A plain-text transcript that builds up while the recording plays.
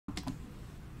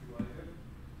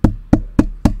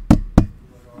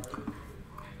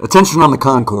Attention on the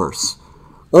concourse.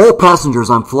 All passengers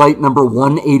on flight number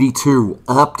 182,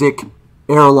 Optic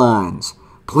Airlines,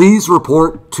 please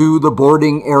report to the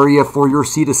boarding area for your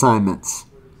seat assignments.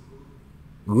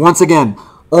 Once again,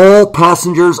 all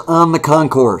passengers on the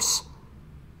concourse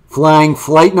flying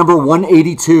flight number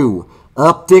 182,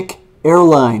 Optic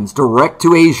Airlines, direct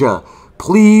to Asia,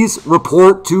 please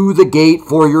report to the gate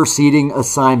for your seating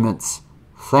assignments.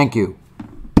 Thank you.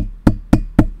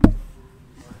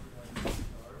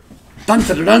 Dun,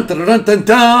 dun, dun, dun, dun, dun,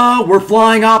 dun. We're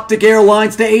flying Optic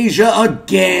Airlines to Asia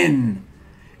again.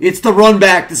 It's the run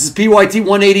back. This is PYT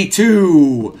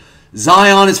 182.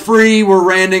 Zion is free. We're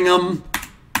landing him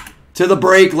to the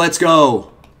break. Let's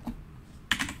go.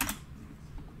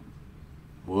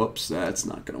 Whoops, that's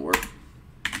not going to work.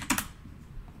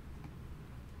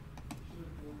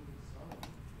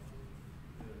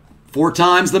 Four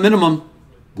times the minimum.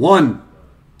 1,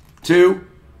 2,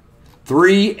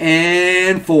 3,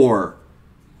 and 4.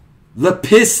 The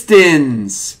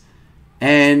Pistons.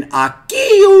 And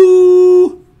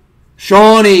Akiu.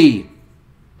 Shawnee.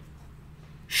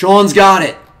 Sean's got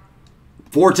it.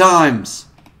 4 times.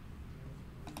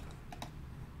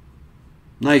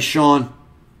 Nice, Sean.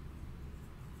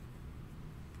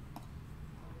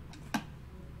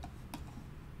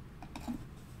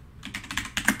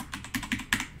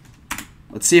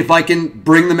 Let's see if I can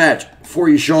bring the match for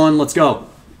you, Sean. Let's go.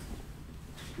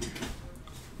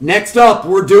 Next up,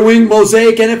 we're doing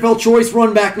Mosaic NFL Choice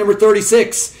Run Back number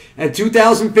 36 and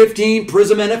 2015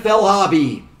 Prism NFL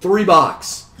Hobby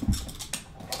 3-box.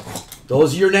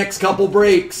 Those are your next couple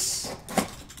breaks.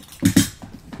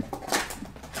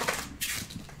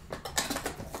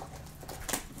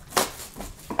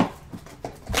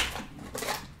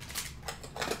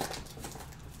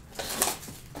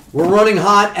 We're running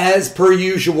hot as per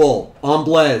usual on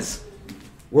Blez.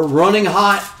 We're running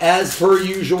hot as per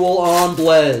usual on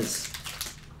Blez.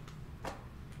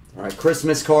 All right,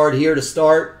 Christmas card here to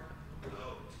start.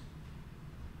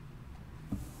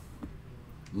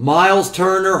 Miles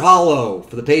Turner Hollow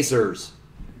for the Pacers.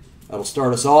 That'll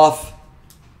start us off.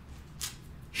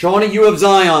 Shawnee, you have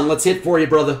Zion. Let's hit for you,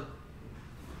 brother.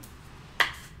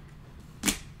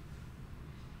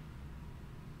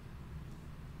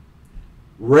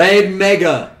 Red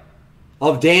Mega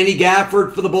of Danny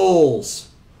Gafford for the Bulls.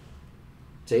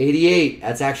 To 88.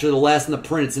 That's actually the last in the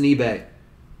print. It's in eBay.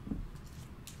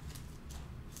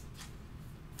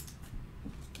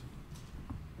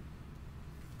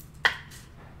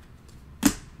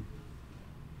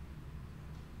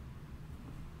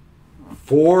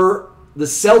 For the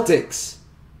Celtics,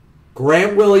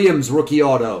 Grant Williams rookie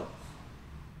auto.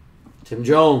 Tim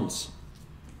Jones.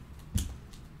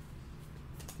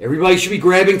 Everybody should be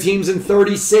grabbing teams in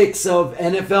 36 of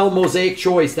NFL Mosaic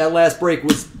Choice. That last break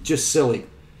was just silly.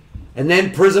 And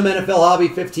then Prism NFL Hobby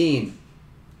 15.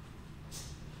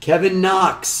 Kevin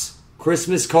Knox,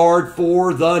 Christmas card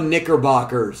for the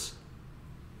Knickerbockers.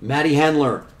 Matty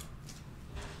Hendler.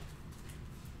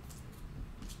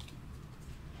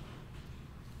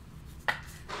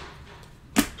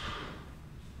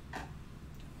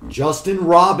 Justin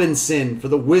Robinson for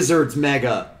the Wizards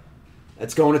Mega.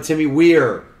 That's going to Timmy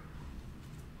Weir.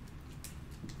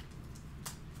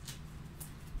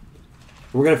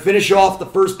 We're going to finish off the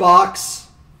first box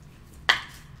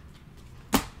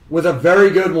with a very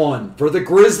good one for the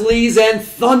Grizzlies and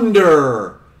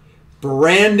Thunder.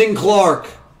 Brandon Clark.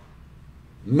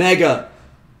 Mega.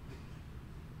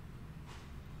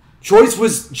 Choice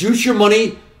was Juice Your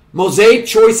Money. Mosaic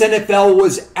Choice NFL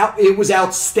was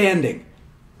outstanding.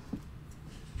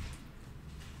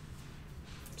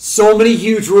 So many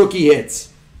huge rookie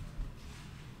hits.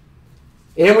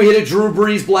 And we hit a Drew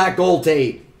Brees Black Gold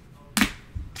tape.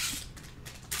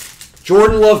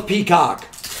 Jordan Love Peacock.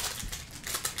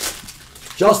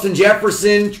 Justin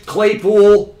Jefferson,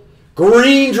 Claypool,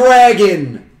 Green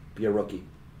Dragon. Be a rookie.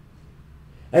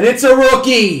 And it's a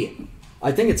rookie.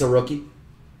 I think it's a rookie.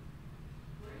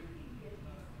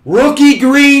 Rookie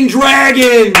Green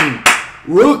Dragon.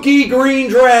 Rookie Green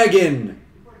Dragon.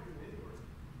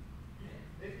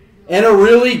 And a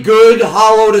really good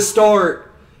hollow to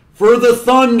start for the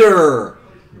Thunder.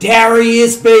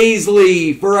 Darius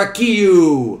Baisley for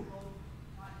Akiu.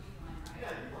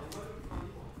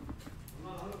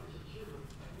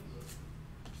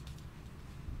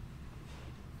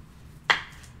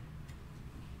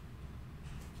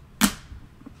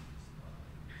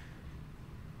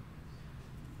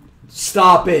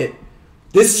 Stop it.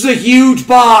 This is a huge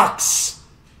box.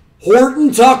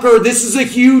 Horton Tucker, this is a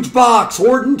huge box.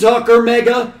 Horton Tucker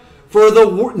Mega for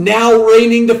the now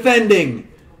reigning defending.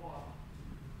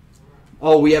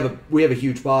 Oh, we have a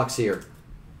huge box here.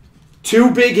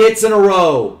 2 big hits in a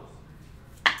row.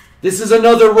 This is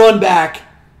another run back.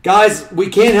 Guys, we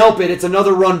can't help it. It's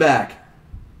another run back.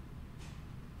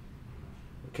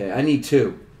 Okay, I need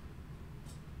 2.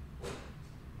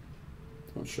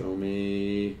 Don't show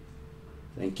me.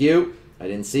 Thank you. I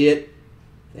didn't see it.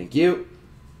 Thank you.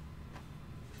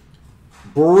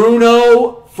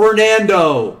 Bruno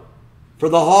Fernando for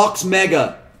the Hawks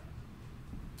Mega.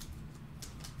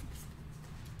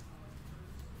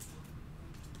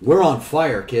 We're on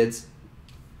fire, kids.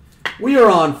 We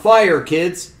are on fire,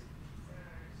 kids.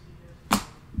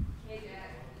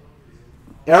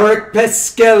 Eric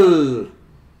Pascal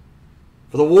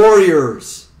for the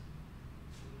Warriors.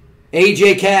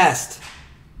 AJ Cast.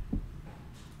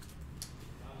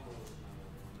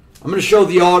 I'm going to show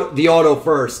the auto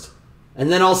first,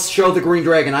 and then I'll show the Green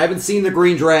Dragon. I haven't seen the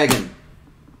Green Dragon.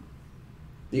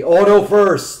 The auto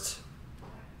first.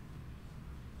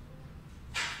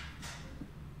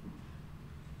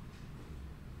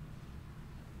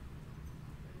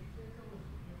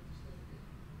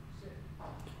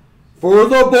 For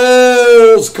the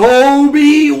Bulls,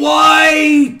 Kobe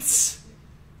White.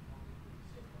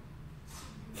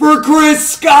 For Chris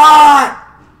Scott.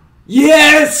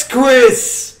 Yes,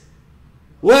 Chris.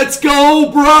 Let's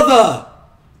go, brother.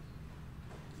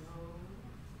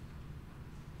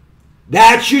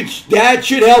 That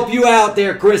should help you out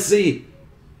there, Chrissy.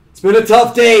 It's been a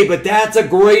tough day, but that's a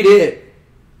great hit.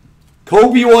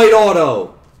 Kobe White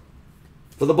auto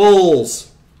for the Bulls.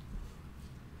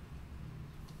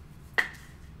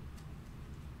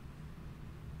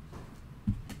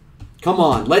 Come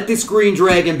on, let this Green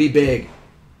Dragon be big.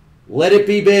 Let it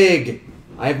be big.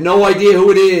 I have no idea who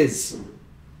it is.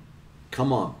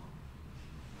 Come on.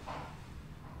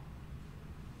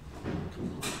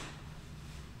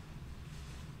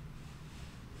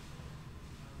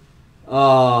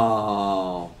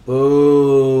 Oh,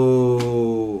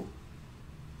 boo.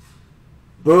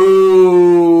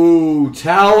 Boo.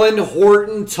 Talon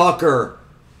Horton Tucker.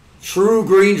 True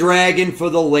Green Dragon for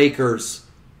the Lakers.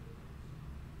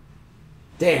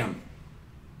 Damn.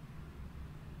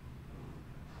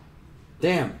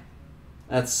 Damn.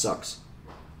 That sucks.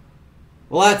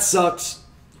 Well, that sucks.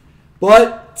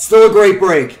 But still a great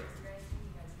break.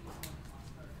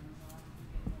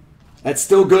 That's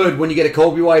still good when you get a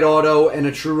Kobe White auto and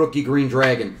a true rookie Green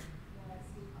Dragon.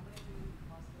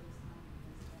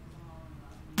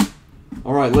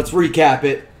 All right, let's recap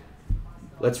it.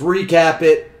 Let's recap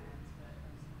it.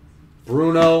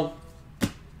 Bruno.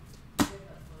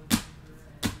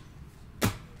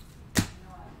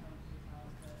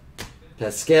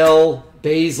 Pascal,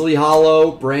 Baisley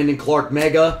Hollow, Brandon Clark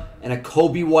Mega, and a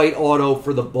Kobe White auto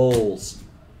for the Bulls.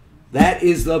 That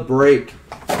is the break.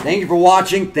 Thank you for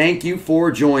watching. Thank you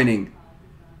for joining.